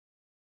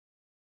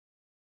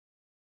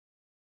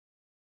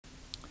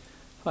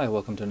Hi,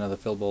 welcome to another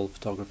Philball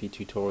photography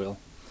tutorial.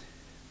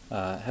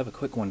 I have a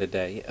quick one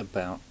today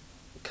about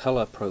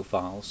color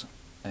profiles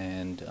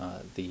and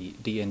the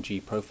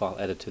Dng Profile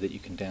Editor that you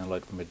can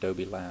download from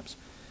Adobe Labs.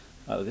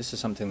 This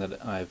is something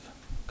that I've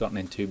gotten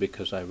into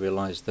because I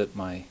realized that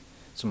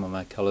some of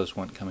my colors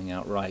weren't coming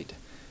out right.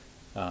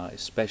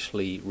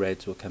 Especially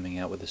reds were coming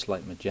out with a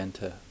slight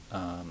magenta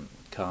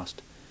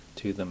cast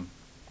to them,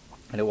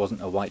 and it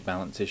wasn't a white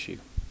balance issue.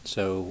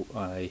 So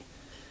I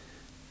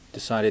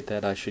decided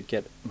that I should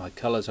get my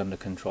colors under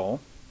control,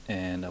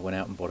 and I went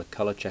out and bought a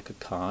color checker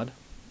card.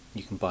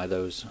 You can buy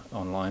those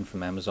online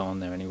from Amazon.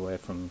 They're anywhere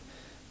from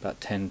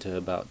about $10 to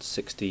about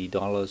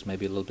 $60,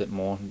 maybe a little bit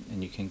more,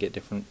 and you can get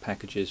different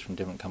packages from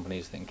different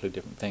companies that include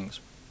different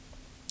things.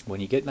 When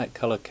you get that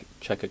color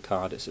checker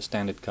card, it's a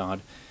standard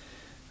card.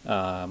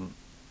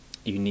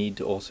 You need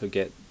to also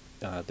get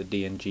the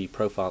Dng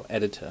Profile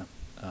Editor,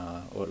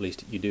 or at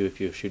least you do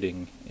if you're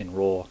shooting in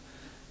RAW.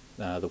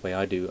 The way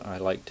I do, I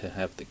like to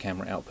have the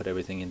camera output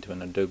everything into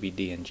an Adobe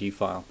DNG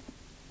file,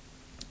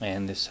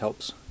 and this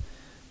helps.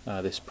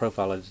 This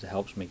profile editor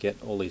helps me get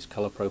all these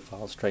color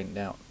profiles straightened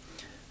out.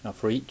 Now,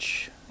 for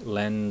each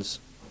lens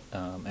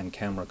and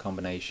camera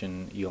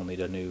combination, you'll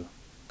need a new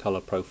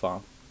color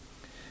profile,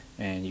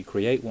 and you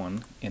create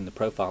one in the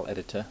profile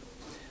editor.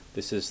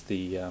 This is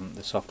the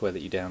software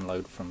that you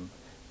download from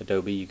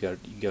Adobe. You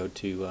go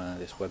to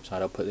this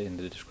website. I'll put it in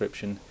the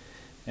description,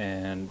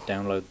 and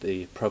download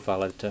the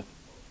profile editor.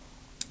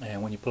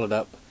 And when you pull it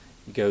up,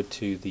 you go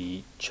to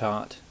the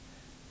chart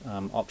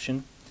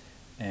option,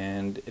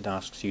 and it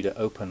asks you to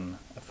open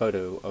a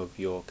photo of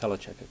your color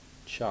checker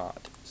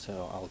chart.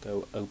 So I'll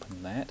go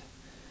open that.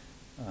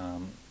 I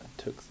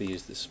took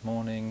these this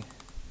morning.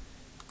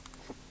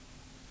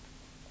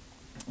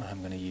 I'm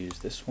going to use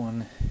this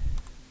one.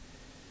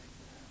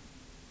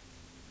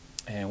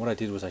 And what I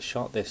did was I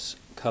shot this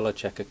color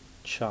checker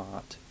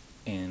chart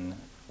in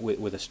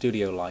with a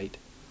studio light.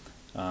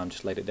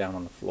 Just laid it down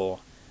on the floor,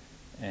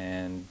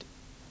 and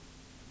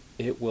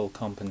it will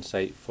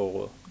compensate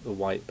for the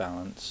white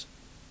balance,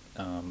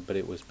 but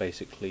it was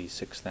basically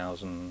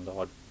 6,000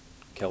 odd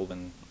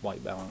Kelvin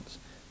white balance,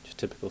 just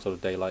typical sort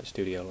of daylight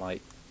studio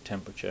light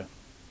temperature.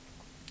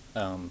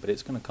 But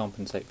it's going to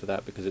compensate for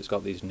that because it's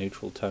got these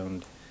neutral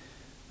toned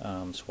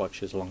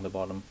swatches along the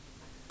bottom.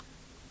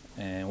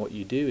 And what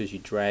you do is you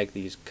drag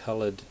these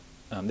colored,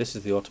 this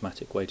is the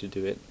automatic way to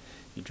do it,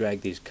 you drag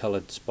these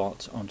colored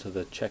spots onto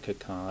the checker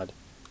card,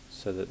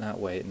 so that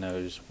way it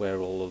knows where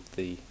all of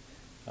the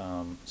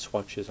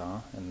swatches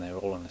are, and they're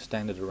all in a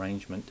standard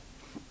arrangement.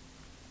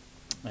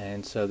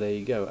 And so there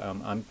you go.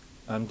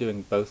 I'm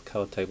doing both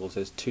color tables.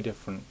 There's two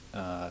different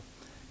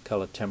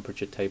color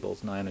temperature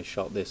tables, and I only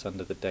shot this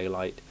under the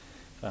daylight,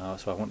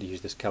 so I want to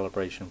use this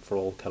calibration for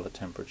all color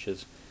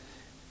temperatures.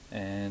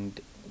 And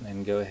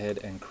then go ahead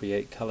and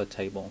create color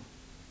table.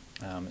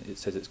 It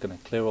says it's going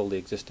to clear all the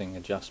existing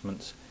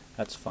adjustments.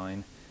 That's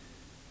fine,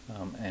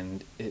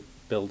 and it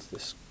builds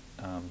this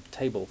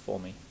table for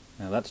me.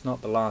 Now, that's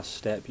not the last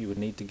step. You would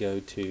need to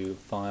go to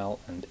File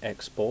and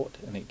Export,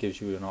 and it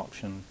gives you an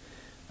option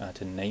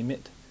to name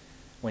it.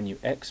 When you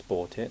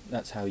export it,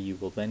 that's how you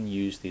will then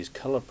use these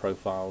color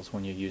profiles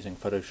when you're using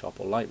Photoshop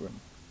or Lightroom.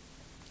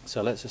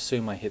 So let's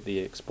assume I hit the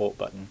export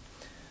button.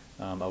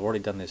 I've already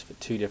done this for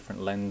two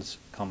different lens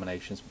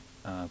combinations,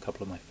 a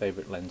couple of my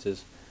favorite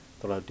lenses.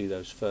 Thought I'd do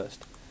those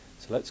first.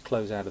 So let's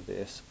close out of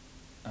this,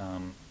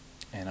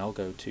 and I'll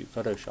go to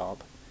Photoshop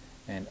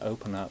and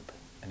open up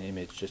an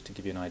image just to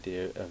give you an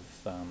idea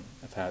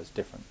of how it's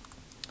different.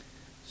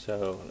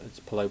 So let's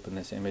pull open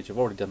this image. I've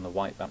already done the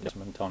white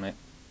adjustment on it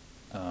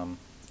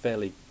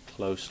fairly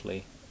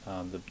closely.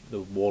 The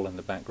wall in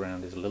the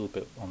background is a little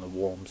bit on the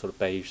warm sort of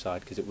beige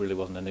side because it really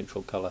wasn't a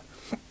neutral color.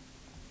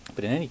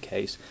 But in any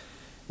case,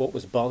 what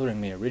was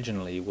bothering me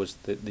originally was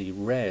that the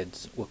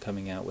reds were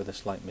coming out with a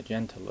slight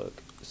magenta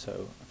look.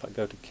 So if I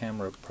go to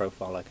camera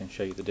profile, I can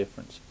show you the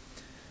difference.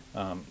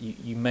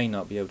 You may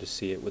not be able to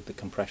see it with the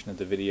compression of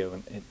the video,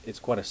 and it's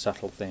quite a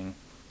subtle thing,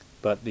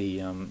 but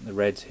the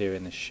reds here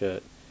in this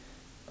shirt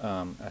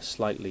are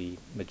slightly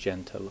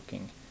magenta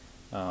looking.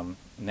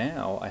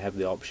 Now I have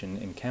the option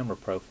in camera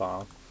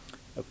profile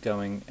of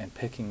going and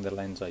picking the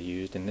lens I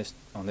used.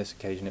 On this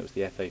occasion it was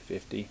the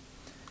FA50,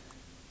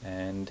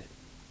 and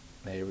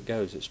there it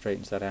goes. It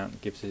straightens that out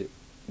and gives it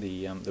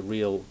the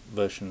real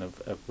version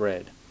of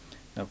red.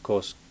 Now, of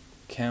course,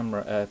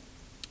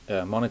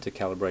 monitor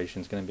calibration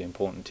is going to be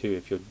important too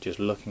if you're just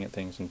looking at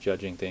things and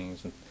judging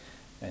things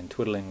and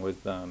twiddling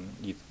with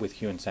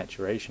hue and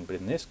saturation. But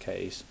in this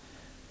case,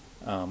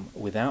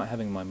 without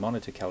having my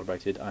monitor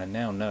calibrated, I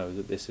now know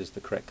that this is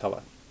the correct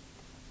color.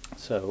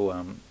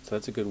 So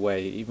that's a good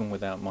way, even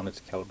without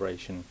monitor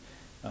calibration,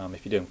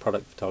 if you're doing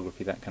product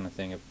photography, that kind of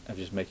thing, of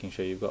just making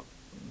sure you've got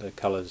the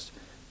colors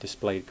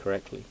displayed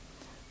correctly.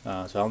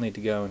 So I'll need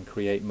to go and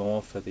create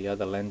more for the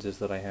other lenses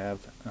that I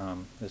have.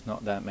 There's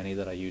not that many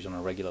that I use on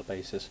a regular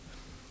basis,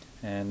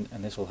 and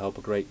this will help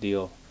a great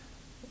deal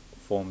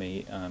for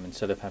me,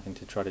 instead of having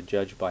to try to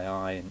judge by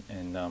eye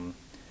and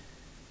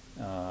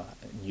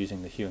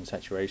using the hue and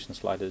saturation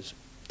sliders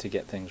to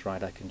get things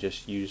right, I can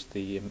just use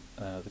the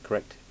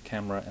correct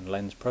camera and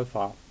lens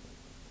profile.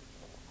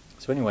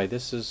 So anyway,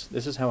 this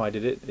is how I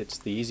did it. It's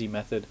the easy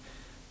method.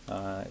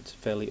 It's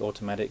fairly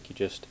automatic. You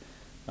just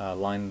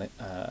line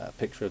a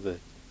picture of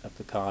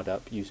the card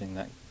up using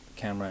that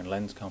camera and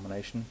lens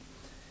combination,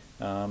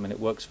 and it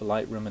works for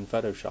Lightroom and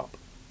Photoshop.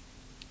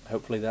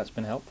 Hopefully that's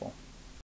been helpful.